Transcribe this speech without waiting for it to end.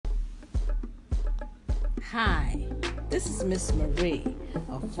Hi, this is Miss Marie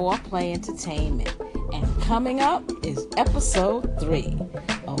of Foreplay Entertainment, and coming up is episode 3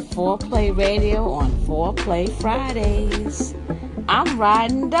 of Foreplay Radio on Foreplay Fridays. I'm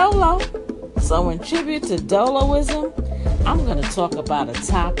riding Dolo, so in tribute to Doloism, I'm going to talk about a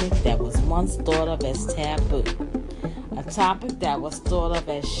topic that was once thought of as taboo, a topic that was thought of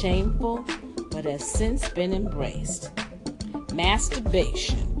as shameful, but has since been embraced.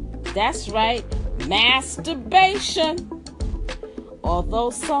 Masturbation. That's right, masturbation. Although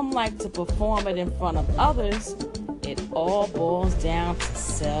some like to perform it in front of others, it all boils down to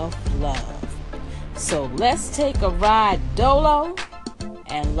self-love. So let's take a ride, Dolo,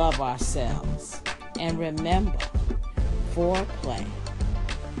 and love ourselves. And remember, foreplay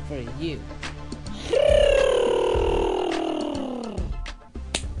for you.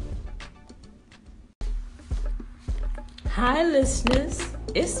 Hi listeners,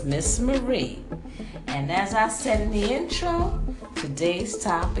 it's Miss Marie, and as I said in the intro, today's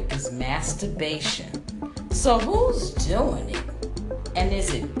topic is masturbation. So who's doing it? And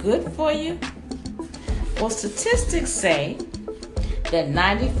is it good for you? Well, statistics say that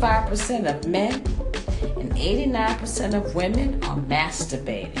 95% of men and 89% of women are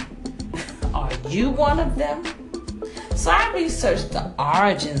masturbating. Are you one of them? So I researched the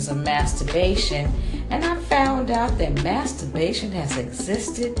origins of masturbation, and I found out that masturbation has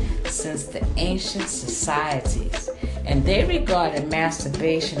existed since the ancient societies, and they regarded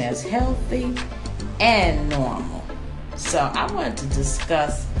masturbation as healthy and normal. So I wanted to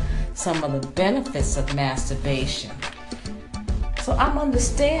discuss some of the benefits of masturbation. So I'm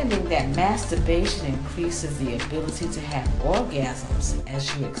understanding that masturbation increases the ability to have orgasms as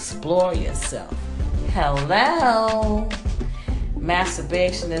you explore yourself. Hello!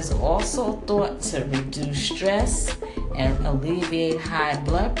 Masturbation is also thought to reduce stress and alleviate high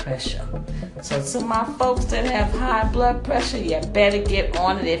blood pressure. So to my folks that have high blood pressure, you better get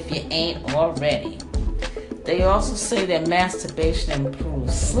on it if you ain't already. They also say that masturbation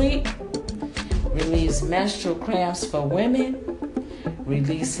improves sleep, relieves menstrual cramps for women,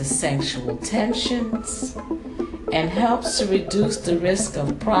 releases sexual tensions, and helps to reduce the risk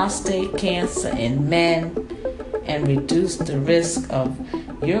of prostate cancer in men and reduce the risk of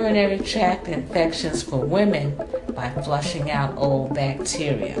urinary tract infections for women by flushing out old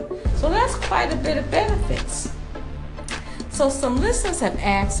bacteria. So that's quite a bit of benefits. So some listeners have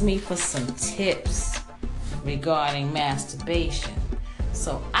asked me for some tips regarding masturbation.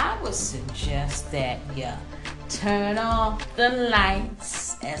 So I would suggest that you turn off the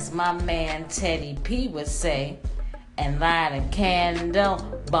lights, as my man Teddy P would say, and light a candle.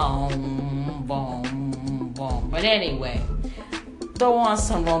 Boom, boom, boom. But anyway, throw on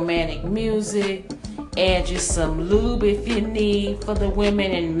some romantic music, add you some lube if you need. For the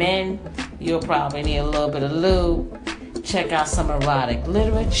women and men, you'll probably need a little bit of lube. Check out some erotic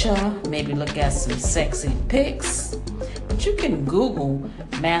literature, maybe look at some sexy pics. But you can Google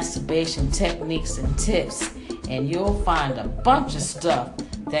masturbation techniques and tips, and you'll find a bunch of stuff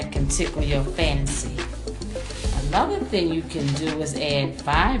that can tickle your fancy. Another thing you can do is add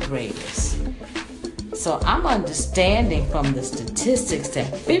vibrators. So I'm understanding from the statistics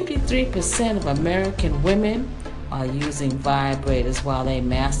that 53% of American women are using vibrators while they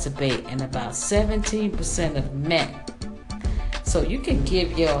masturbate, and about 17% of men. So you can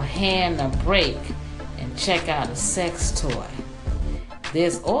give your hand a break and check out a sex toy.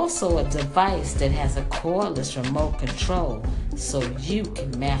 There's also a device that has a cordless remote control, so you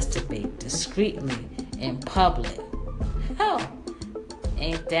can masturbate discreetly in public. Hell,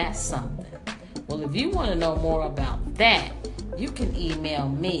 ain't that something? Well, if you want to know more about that, you can email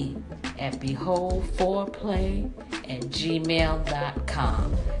me at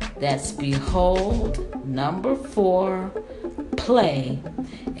beholdforeplay@gmail.com. That's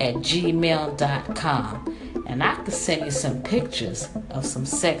behold4play@gmail.com. And I can send you some pictures of some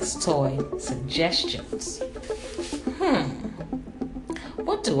sex toy suggestions.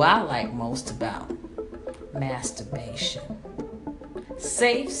 What do I like most about masturbation?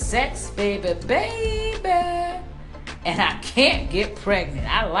 Safe sex, baby, baby. And I can't get pregnant.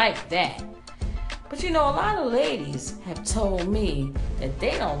 I like that. But you know, a lot of ladies have told me that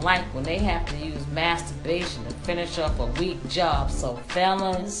they don't like when they have to use masturbation to finish up a weak job. So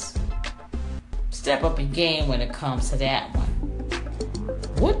fellas, step up your game when it comes to that one.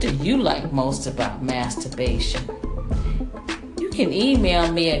 What do you like most about masturbation? You can email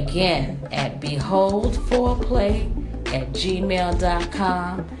me again at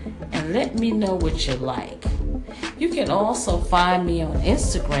beholdforeplay@gmail.com and let me know what you like. You can also find me on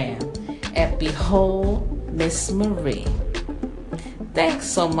Instagram at Behold Miss Marie. Thanks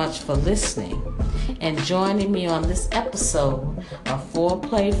so much for listening. and joining me on this episode of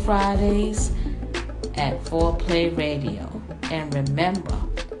Foreplay Fridays at Foreplay Radio. And remember,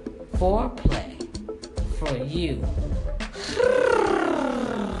 foreplay for you.